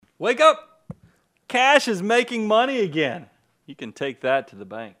Wake up! Cash is making money again. You can take that to the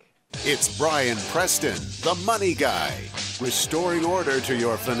bank. It's Brian Preston, the money guy, restoring order to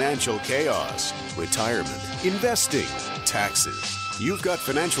your financial chaos, retirement, investing, taxes. You've got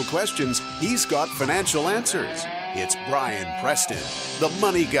financial questions, he's got financial answers. It's Brian Preston, the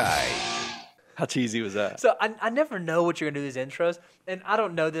money guy. How cheesy was that? So I never know what you're going to do these intros, and I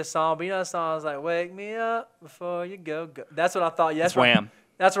don't know this song, but you know the song is like, wake me up before you go. That's what I thought. Yeah, It's Wham.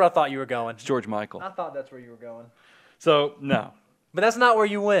 That's where I thought you were going. It's George Michael. I thought that's where you were going. So, no. But that's not where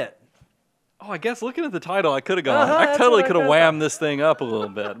you went. Oh, I guess looking at the title, I could have gone. Uh-huh, I that's totally what I could have thought. whammed this thing up a little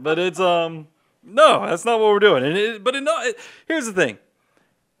bit. But it's, no, that's not what we're doing. Here's the thing.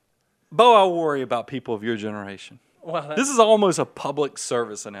 Bo, I worry about people of your generation. Well, This is almost a public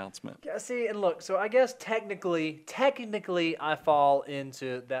service announcement. yeah, see, and look, so I guess technically, I fall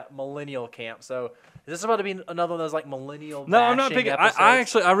into that millennial camp. So is this about to be another one of those like millennial No, I'm not bashing picking.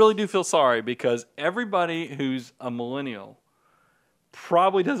 episodes? I really do feel sorry because everybody who's a millennial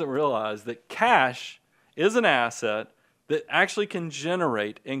probably doesn't realize that cash is an asset that actually can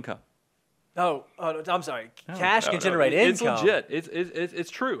generate income. Oh, I'm sorry. Cash can No, generate it's income. legit. It's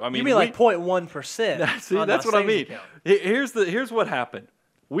true. I mean, You mean like 0.1%? See, that's what I mean. Here's what happened.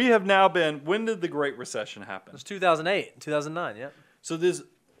 We have now been. When did the Great Recession happen? It was 2008, 2009. Yeah. So this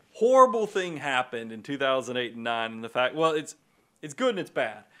horrible thing happened in 2008 and 9, and the fact, well, it's good and it's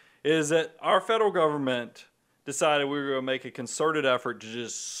bad, is that our federal government decided we were going to make a concerted effort to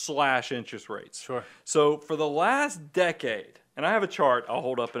just slash interest rates. Sure. So for the last decade, and I have a chart I'll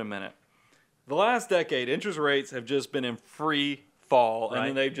hold up in a minute. The last decade, interest rates have just been in free fall, and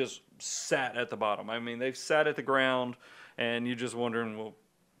then they've just sat at the bottom. I mean, they've sat at the ground, and you're just wondering, well,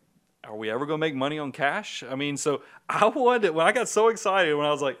 are we ever going to make money on cash? I mean, so I wanted, when I got so excited when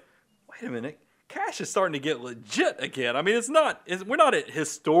I was like, wait a minute, cash is starting to get legit again. I mean, we're not at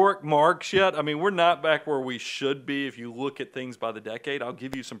historic marks yet. I mean, we're not back where we should be if you look at things by the decade. I'll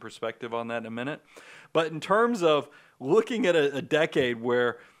give you some perspective on that in a minute. But in terms of looking at a decade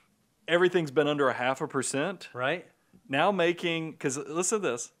where everything's been under 0.5%, Right. now making, because listen to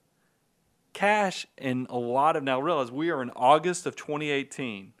this, cash in a lot of, now realize we are in August of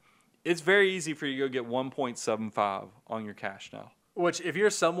 2018. It's very easy for you to go get 1.75 on your cash now. Which, if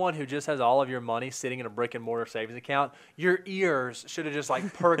you're someone who just has all of your money sitting in a brick and mortar savings account, your ears should have just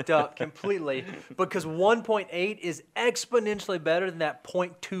like perked up completely because 1.8 is exponentially better than that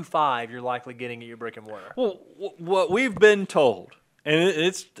 0.25 you're likely getting at your brick and mortar. Well, what we've been told, and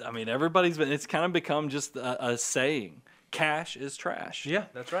it's kind of become just a saying, cash is trash. Yeah,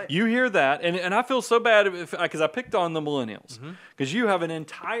 that's right. You hear that, and I feel so bad because I picked on the millennials because you have an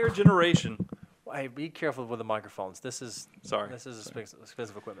entire generation. Hey, be careful with the microphones. This is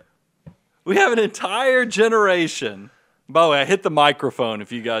expensive equipment. We have an entire generation. By the way, I hit the microphone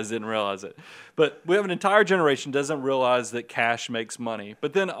if you guys didn't realize it. But we have an entire generation doesn't realize that cash makes money.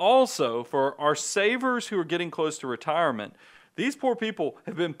 But then also for our savers who are getting close to retirement, these poor people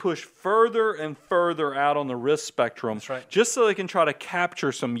have been pushed further and further out on the risk spectrum just so they can try to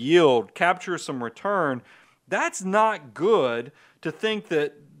capture some yield, capture some return. That's not good to think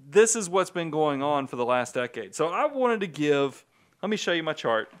that this is what's been going on for the last decade. So I wanted to let me show you my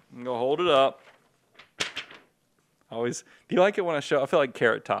chart. I'm going to hold it up. Do you like it when I feel like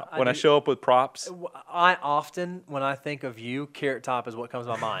Carrot Top, when I show up with props? I often, when I think of you, Carrot Top is what comes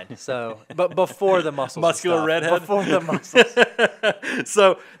to my mind. So, but before the muscles. Muscular and stuff, redhead? Before the muscles.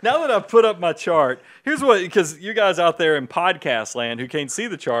 So now that I've put up my chart, here's what, because you guys out there in podcast land who can't see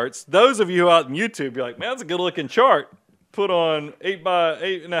the charts, those of you out in YouTube, you're like, man, that's a good looking chart. Put on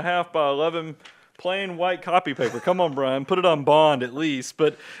 8.5 by 11 plain white copy paper. Come on, Brian, put it on bond at least.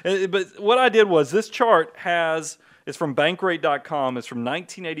 But what I did was this chart it's from Bankrate.com. It's from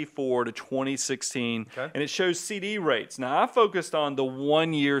 1984 to 2016, and it shows CD rates. Now, I focused on the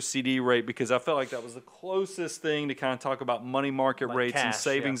 1-year CD rate because I felt like that was the closest thing to kind of talk about money market rates cash, and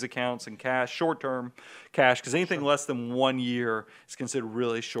savings accounts and cash, short-term cash, because anything less than 1 year is considered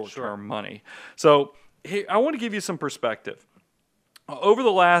really short-term money. So here, I want to give you some perspective. Over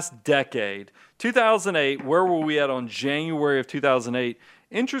the last decade, 2008, where were we at on January of 2008?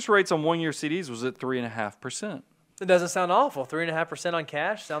 Interest rates on 1-year CDs was at 3.5%. It doesn't sound awful. 3.5% on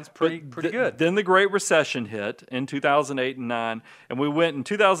cash sounds pretty good. Then the Great Recession hit in 2008 and 9, and we went in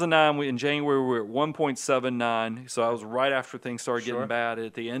 2009. In January we were at 1.79, so I was right after things started getting bad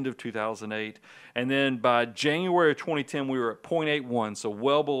at the end of 2008. And then by January of 2010 we were at 0.81, so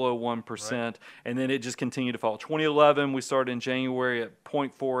well below 1%. And then it just continued to fall. 2011 we started in January at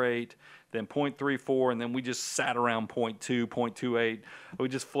 0.48. Then 0.34, and then we just sat around 0.2, 0.28. We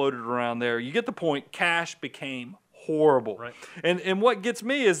just floated around there. You get the point. Cash became horrible. Right. And what gets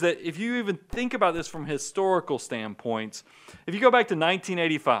me is that if you even think about this from historical standpoints, if you go back to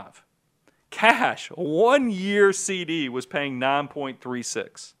 1985, cash, a 1-year CD was paying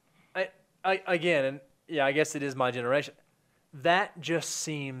 9.36. Again, and yeah, I guess it is my generation. That just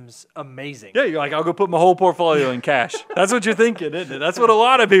seems amazing. Yeah, you're like, I'll go put my whole portfolio in cash. That's what you're thinking, isn't it? That's what a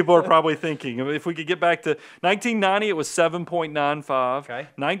lot of people are probably thinking. If we could get back to 1990, it was 7.95. Okay.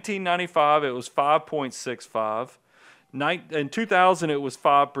 1995, it was 5.65. In 2000, it was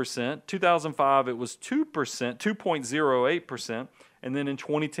 5%. 2005, it was 2%, 2.08%. And then in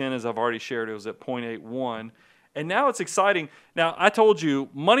 2010, as I've already shared, it was at 0.81. And now it's exciting. Now, I told you,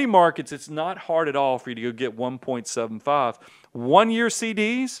 money markets, it's not hard at all for you to go get 1.75. 1-year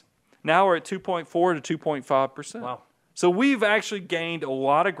CDs now are at 2.4 to 2.5%. Wow. So we've actually gained a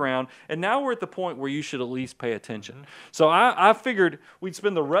lot of ground, and now we're at the point where you should at least pay attention. Mm-hmm. So I figured we'd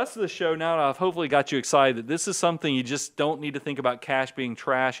spend the rest of the show now, and I've hopefully got you excited that this is something you just don't need to think about cash being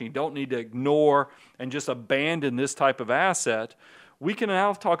trash, and you don't need to ignore and just abandon this type of asset. We can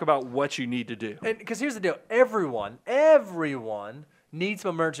now talk about what you need to do. Because here's the deal. Everyone needs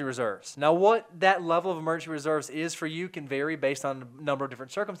some emergency reserves. Now, what that level of emergency reserves is for you can vary based on a number of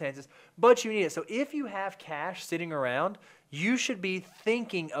different circumstances, but you need it. So if you have cash sitting around, you should be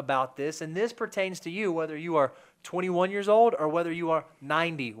thinking about this, and this pertains to you whether you are 21 years old or whether you are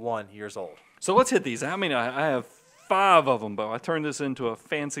 91 years old. So let's hit these. I mean, I have 5 of them, Bo. I turned this into a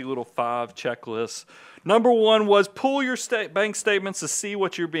fancy little 5 checklist. Number 1 was pull your bank statements to see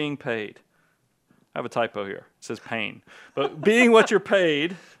what you're being paid. I have a typo here. It says pain. But being what you're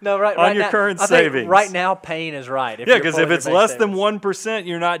paid on your current savings. Right now, pain is right. Yeah, because if it's less than 1%,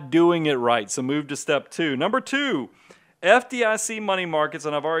 you're not doing it right. So move to step 2. Number 2, FDIC money markets,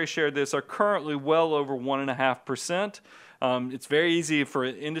 and I've already shared this, are currently well over 1.5%. It's very easy for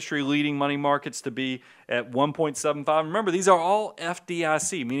industry-leading money markets to be at 1.75. Remember, these are all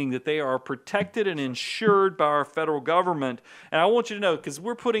FDIC, meaning that they are protected and insured by our federal government. And I want you to know, because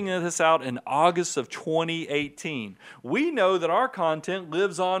we're putting this out in August of 2018, we know that our content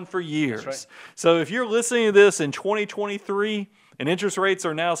lives on for years. That's right. So if you're listening to this in 2023 and interest rates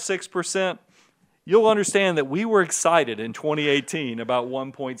are now 6%, you'll understand that we were excited in 2018 about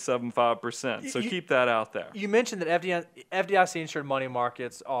 1.75%. So keep that out there. You mentioned that FDIC insured money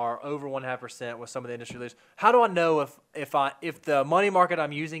markets are over 1.5% with some of the industry leaders. How do I know if the money market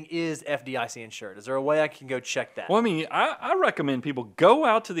I'm using is FDIC insured? Is there a way I can go check that? Well, I mean, I recommend people go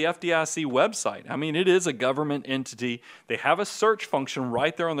out to the FDIC website. I mean, it is a government entity. They have a search function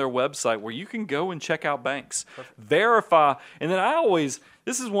right there on their website where you can go and check out banks, verify, and then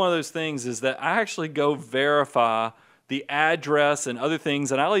this is one of those things is that I actually go verify the address and other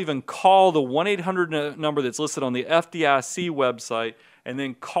things, and I'll even call the 1-800 number that's listed on the FDIC website and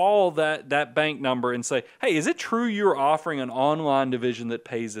then call that bank number and say, hey, is it true you're offering an online division that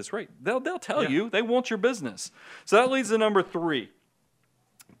pays this rate? They'll tell you. They want your business. So that leads to number 3.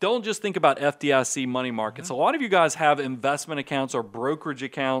 Don't just think about FDIC money markets. Mm-hmm. A lot of you guys have investment accounts or brokerage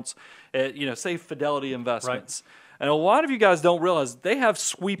accounts at, say, Fidelity Investments. Right. And a lot of you guys don't realize they have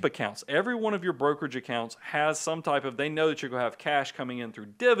sweep accounts. Every one of your brokerage accounts has some type of, they know that you're going to have cash coming in through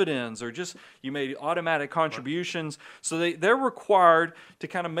dividends or just you made automatic contributions. Right. So they're required to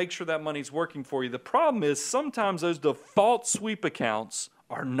kind of make sure that money's working for you. The problem is sometimes those default sweep accounts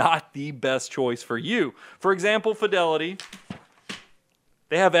are not the best choice for you. For example, Fidelity,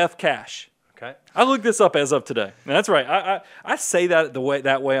 they have F-Cash. Okay. I looked this up as of today. And that's right. I say that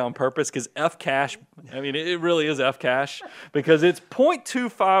that way on purpose because F-Cash, I mean, it really is F-Cash because it's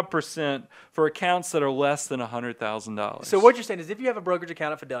 0.25% for accounts that are less than $100,000. So what you're saying is if you have a brokerage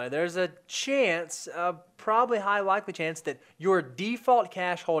account at Fidelity, there's a chance, probably high likely chance that your default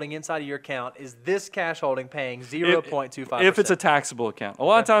cash holding inside of your account is this cash holding paying 0.25%. If it's a taxable account. A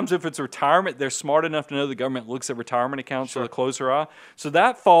lot of times if it's retirement, they're smart enough to know the government looks at retirement accounts with a closer eye. So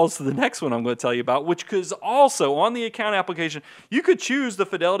that falls to the next one I'm going to tell you about, which is also on the account application, you could choose the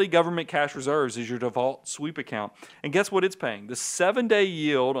Fidelity Government Cash Reserves as your default sweep account. And guess what it's paying? The 7-day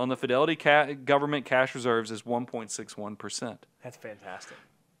yield on the Fidelity Government Cash Reserves is 1.61%. That's fantastic.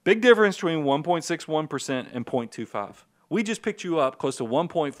 Big difference between 1.61% and 0.25. We just picked you up close to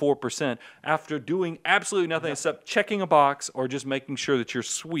 1.4% after doing absolutely nothing except checking a box or just making sure that your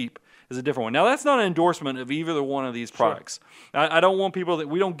sweep is a different one. Now, that's not an endorsement of either one of these products. Sure. I don't want people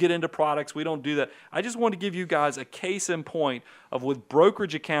we don't get into products. We don't do that. I just want to give you guys a case in point of with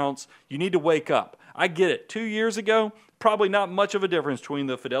brokerage accounts, you need to wake up. I get it. 2 years ago, probably not much of a difference between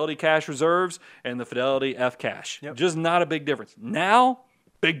the Fidelity Cash Reserves and the Fidelity F-Cash. Yep. Just not a big difference. Now,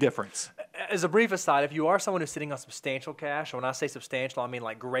 big difference. as a brief aside, if you are someone who's sitting on substantial cash, and when I say substantial, I mean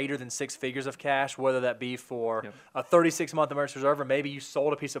like greater than 6 figures of cash, whether that be for a 36-month emergency reserve, or maybe you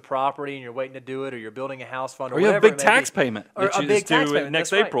sold a piece of property and you're waiting to do it, or you're building a house fund, or you have whatever a big tax payment, or a big tax due payment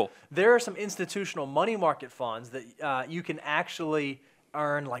next that's April. Right. There are some institutional money market funds that you can actually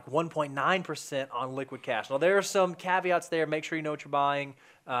earn like 1.9% on liquid cash. Now, there are some caveats there. Make sure you know what you're buying.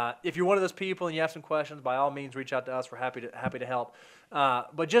 If you're one of those people and you have some questions, by all means, reach out to us. We're happy to help.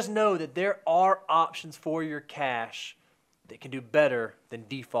 But just know that there are options for your cash that can do better than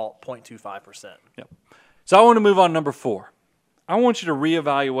default 0.25%. Yep. So I want to move on to number 4. I want you to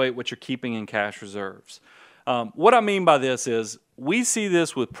reevaluate what you're keeping in cash reserves. What I mean by this is we see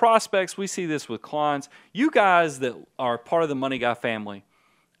this with prospects. We see this with clients. You guys that are part of the Money Guy family,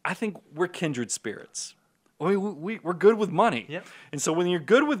 I think we're kindred spirits. I mean, we're good with money. Yep. And so when you're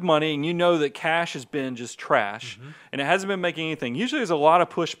good with money and you know that cash has been just trash and it hasn't been making anything, usually there's a lot of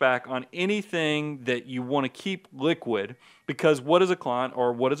pushback on anything that you want to keep liquid, because what does a client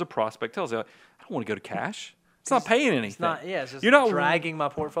or what does a prospect tell us? I don't want to go to cash. It's not paying anything. It's just You're not dragging my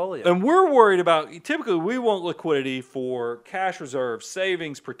portfolio. And we're worried about, typically we want liquidity for cash reserves,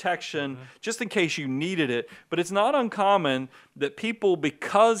 savings, protection, just in case you needed it. But it's not uncommon that people,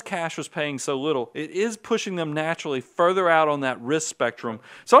 because cash was paying so little, it is pushing them naturally further out on that risk spectrum.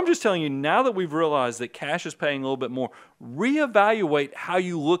 So I'm just telling you, now that we've realized that cash is paying a little bit more, reevaluate how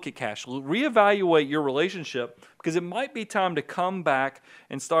you look at cash. Reevaluate your relationship, because it might be time to come back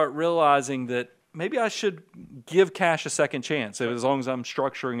and start realizing that maybe I should give cash a second chance, as long as I'm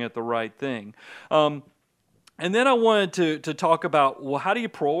structuring it the right thing. And then I wanted to talk about, well, how do you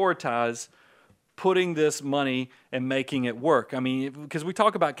prioritize putting this money and making it work? I mean, because we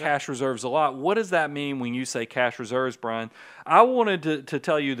talk about cash reserves a lot. What does that mean when you say cash reserves, Brian? I wanted to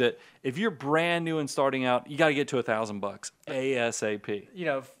tell you that if you're brand new and starting out, you got to get to $1,000 ASAP. You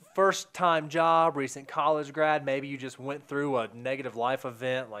know, first-time job, recent college grad, maybe you just went through a negative life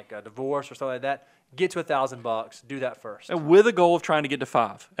event like a divorce or something like that. Get to $1,000. Do that first. And with a goal of trying to get to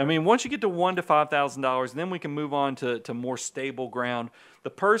 5. I mean, once you get to $1,000 to $5,000, then we can move on to more stable ground. The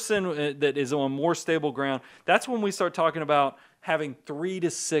person that is on more stable ground, that's when we start talking about having 3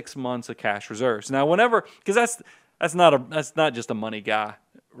 to 6 months of cash reserves. Now, whenever, because that's not just a Money Guy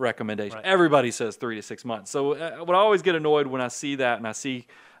recommendation. Right. Everybody says 3 to 6 months. So what I always get annoyed when I see that and I see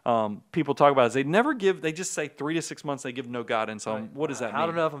people talk about is they just say 3 to 6 months. They give no guidance on what does that mean. How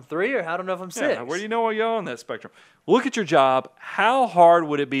do I know if I'm 3 or how do I know if I'm 6? Yeah, where do you know where you're on that spectrum? Look at your job. How hard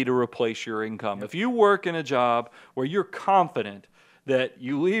would it be to replace your income? Yep. If you work in a job where you're confident that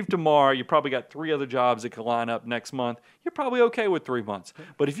you leave tomorrow, you probably got 3 other jobs that could line up next month, you're probably okay with 3 months.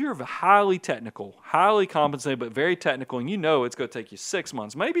 But if you're highly technical, highly compensated, but very technical, and you know it's going to take you 6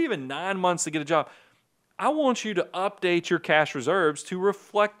 months, maybe even 9 months to get a job, I want you to update your cash reserves to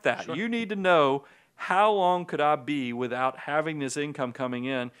reflect that. Sure. You need to know, how long could I be without having this income coming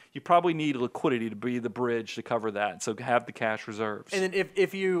in? You probably need liquidity to be the bridge to cover that. So have the cash reserves. And then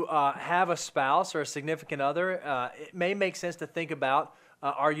if you have a spouse or a significant other, it may make sense to think about,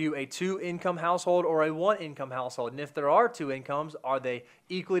 are you a 2-income household or a 1-income household? And if there are 2 incomes, are they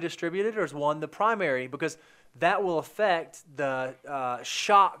equally distributed, or is one the primary? Because that will affect the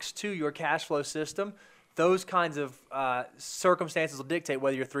shocks to your cash flow system. Those kinds of circumstances will dictate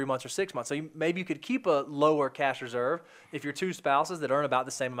whether you're 3 months or 6 months. So maybe you could keep a lower cash reserve if you're 2 spouses that earn about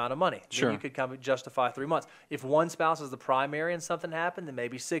the same amount of money. Sure. Then you could justify 3 months. If one spouse is the primary and something happened, then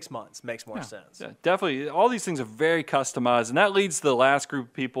maybe 6 months makes more sense. Yeah, definitely. All these things are very customized, and that leads to the last group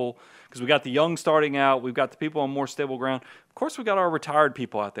of people, because we got the young starting out, we've got the people on more stable ground. Of course, we got our retired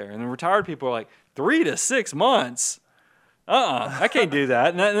people out there, and the retired people are like, 3 to 6 months? I can't do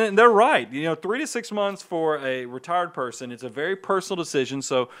that. And they're right. 3 to 6 months for a retired person, it's a very personal decision.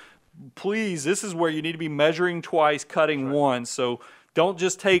 So please, this is where you need to be measuring twice, cutting once. So don't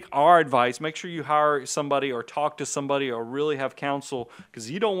just take our advice. Make sure you hire somebody or talk to somebody or really have counsel, because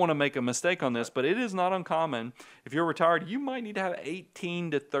you don't want to make a mistake on this. But it is not uncommon. If you're retired, you might need to have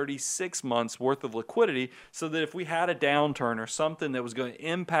 18 to 36 months worth of liquidity, so that if we had a downturn or something that was going to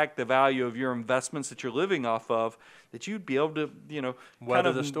impact the value of your investments that you're living off of, that you'd be able to,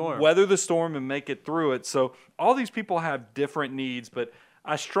 weather the storm and make it through it. So all these people have different needs, but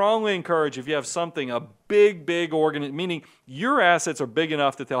I strongly encourage, if you have something, a big organization, meaning your assets are big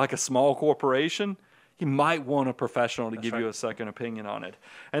enough that they're like a small corporation, you might want a professional to give you a second opinion on it.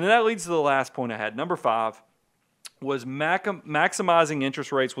 And then that leads to the last point I had. Number 5 was maximizing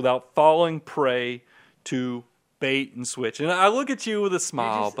interest rates without falling prey to bait and switch. And I look at you with a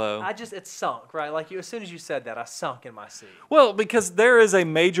smile, Bo. It's sunk, right? Like as soon as you said that, I sunk in my seat. Well, because there is a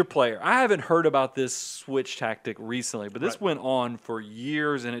major player. I haven't heard about this switch tactic recently, but this went on for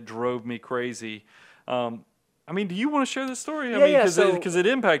years and it drove me crazy. I mean, do you want to share this story? Because it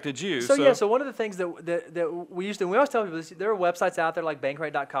impacted you. So one of the things that we used to, we always tell people this, there are websites out there like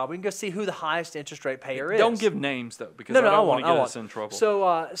bankrate.com. We can go see who the highest interest rate payer is. Don't give names, though, because I don't want to get us in trouble.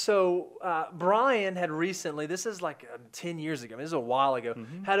 So Brian had recently, this is like 10 years ago, this is a while ago,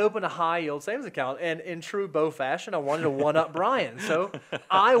 had opened a high yield savings account. And in true Bo fashion, I wanted to one-up Brian. So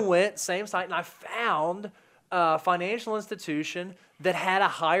I went, same site, and I found a financial institution that had a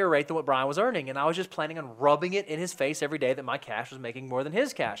higher rate than what Brian was earning. And I was just planning on rubbing it in his face every day that my cash was making more than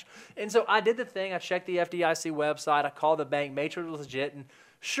his cash. And so I did the thing. I checked the FDIC website. I called the bank, made sure it was legit. And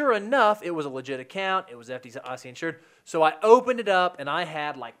sure enough, it was a legit account. It was FDIC insured. So I opened it up, and I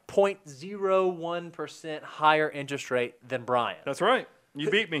had like 0.01% higher interest rate than Brian. That's right. You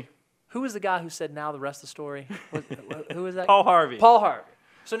beat me. Who was the guy who said now the rest of the story? Who was that? Paul Harvey. Paul Harvey.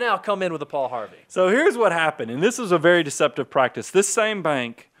 So now come in with a Paul Harvey. So here's what happened, and this was a very deceptive practice. This same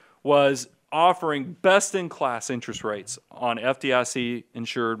bank was offering best-in-class interest rates on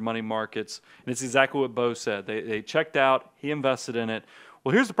FDIC-insured money markets, and it's exactly what Bo said. They checked out. He invested in it.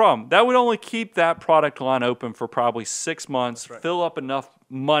 Well, here's the problem. That would only keep that product line open for probably 6 months, fill up enough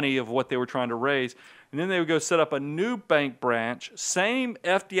money of what they were trying to raise, and then they would go set up a new bank branch, same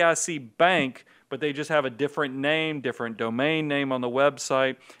FDIC bank, but they just have a different name, different domain name on the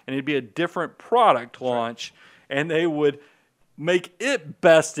website, and it'd be a different product launch, and they would make it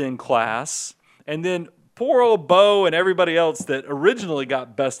best in class, and then poor old Bo and everybody else that originally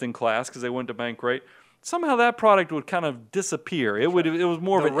got best in class because they went to Bankrate, somehow that product would kind of disappear. It was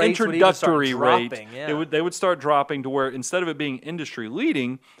more of an introductory rate. Yeah. They would start dropping to where instead of it being industry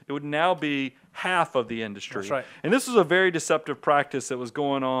leading, it would now be half of the industry. That's right. And this was a very deceptive practice that was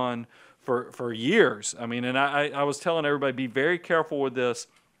going on for years. I mean, and I was telling everybody, be very careful with this.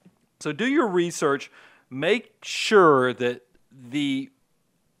 So do your research. Make sure that the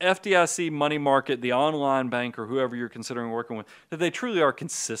FDIC money market, the online bank, or whoever you're considering working with, that they truly are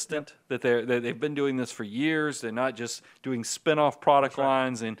consistent, that they've been doing this for years. They're not just doing spin-off product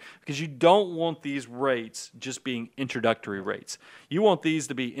lines, and because you don't want these rates just being introductory rates. You want these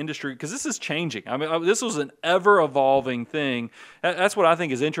to be industry, because this is changing. I mean, this was an ever-evolving thing. That's what I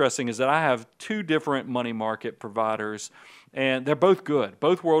think is interesting, is that I have two different money market providers, and they're both good,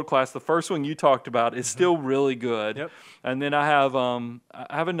 both world-class. The first one you talked about is still really good. Yep. And then I have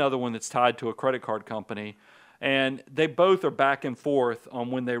another one that's tied to a credit card company, and they both are back and forth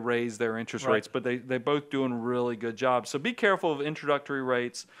on when they raise their interest rates, but they both doing really good jobs. So be careful of introductory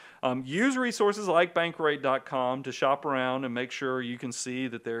rates. Use resources like Bankrate.com to shop around and make sure you can see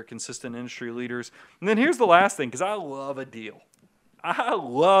that they're consistent industry leaders. And then here's the last thing, because I love a deal. I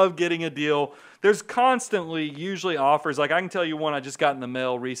love getting a deal. There's constantly usually offers. Like I can tell you one I just got in the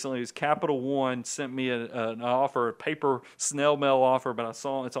mail recently. It was Capital One sent me an offer, a paper snail mail offer, but I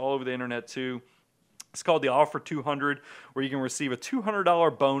saw it's all over the internet too. It's called the Offer 200, where you can receive a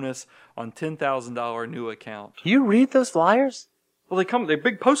 $200 bonus on $10,000 new account. You read those flyers? Well, they're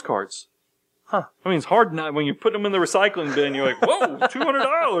big postcards. Huh. I mean, it's hard not when you put them in the recycling bin. You're like, whoa,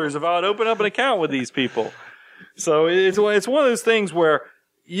 $200 if I'd open up an account with these people. So it's one of those things where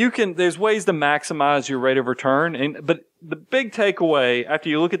there's ways to maximize your rate of return. But the big takeaway after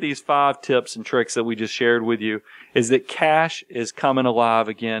you look at these 5 tips and tricks that we just shared with you is that cash is coming alive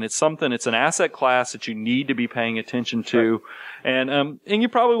again. It's an asset class that you need to be paying attention to. Right. And you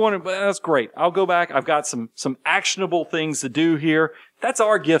probably want to, that's great. I'll go back. I've got some actionable things to do here. That's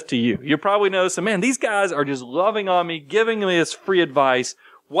our gift to you. You probably notice, man, these guys are just loving on me, giving me this free advice.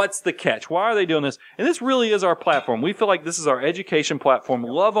 What's the catch? Why are they doing this? And this really is our platform. We feel like this is our education platform.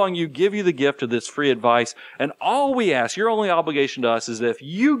 Love on you, give you the gift of this free advice. And all we ask, your only obligation to us is that if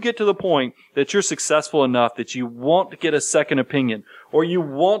you get to the point that you're successful enough that you want to get a second opinion, or you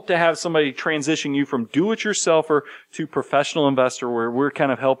want to have somebody transition you from do-it-yourselfer to professional investor where we're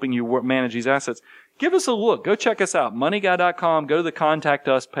kind of helping you manage these assets, give us a look. Go check us out. MoneyGuy.com. Go to the Contact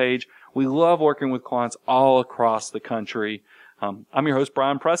Us page. We love working with clients all across the country. I'm your host,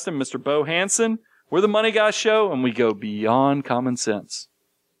 Brian Preston, Mr. Bo Hansen. We're the Money Guy Show, and we go beyond common sense.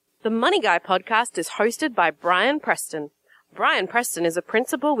 The Money Guy podcast is hosted by Brian Preston. Brian Preston is a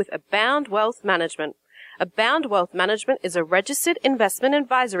principal with Abound Wealth Management. Abound Wealth Management is a registered investment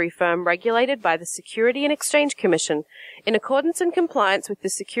advisory firm regulated by the Security and Exchange Commission in accordance and compliance with the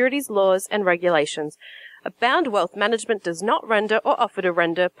securities laws and regulations. Abound Wealth Management does not render or offer to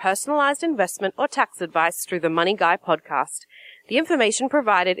render personalized investment or tax advice through the Money Guy podcast. The information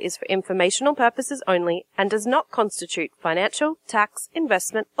provided is for informational purposes only and does not constitute financial, tax,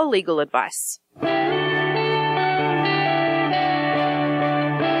 investment, or legal advice.